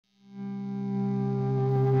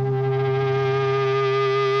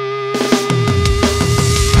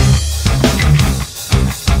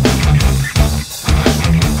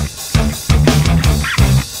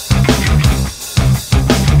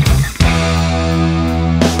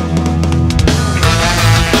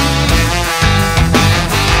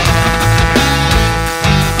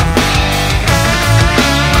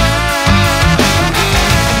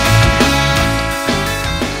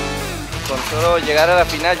llegar a la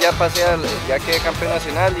final, ya quedé campeón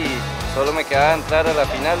nacional y solo me quedaba entrar a la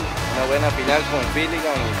final, una buena final con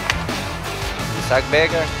Filligan y Zach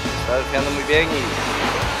Vega, estaba surfeando muy bien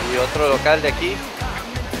y otro local de aquí.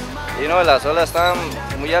 Y no, las olas estaban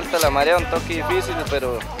muy altas, la marea un toque difícil,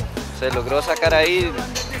 pero se logró sacar ahí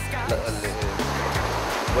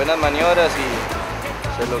buenas maniobras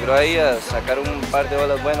y se logró ahí sacar un par de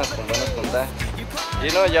olas buenas con buenos puntajes.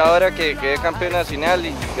 Y no, ya ahora que quedé campeón nacional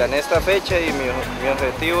y gané esta fecha y mi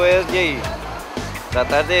objetivo es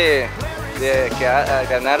tratar de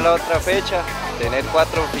ganar la otra fecha, tener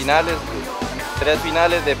 4 finales, 3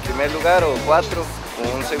 finales de primer lugar o 4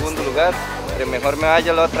 con un segundo lugar, que mejor me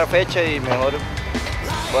vaya la otra fecha y mejor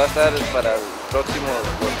pueda estar para los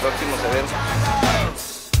próximos eventos.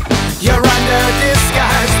 You're under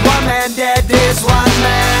disguise, one man dead is one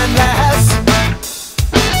man less.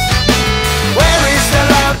 Where is the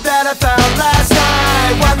love that I found last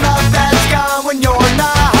night? One love that's gone when you're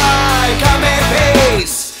not high. Come in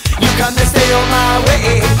peace, you come to stay on my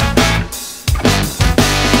way.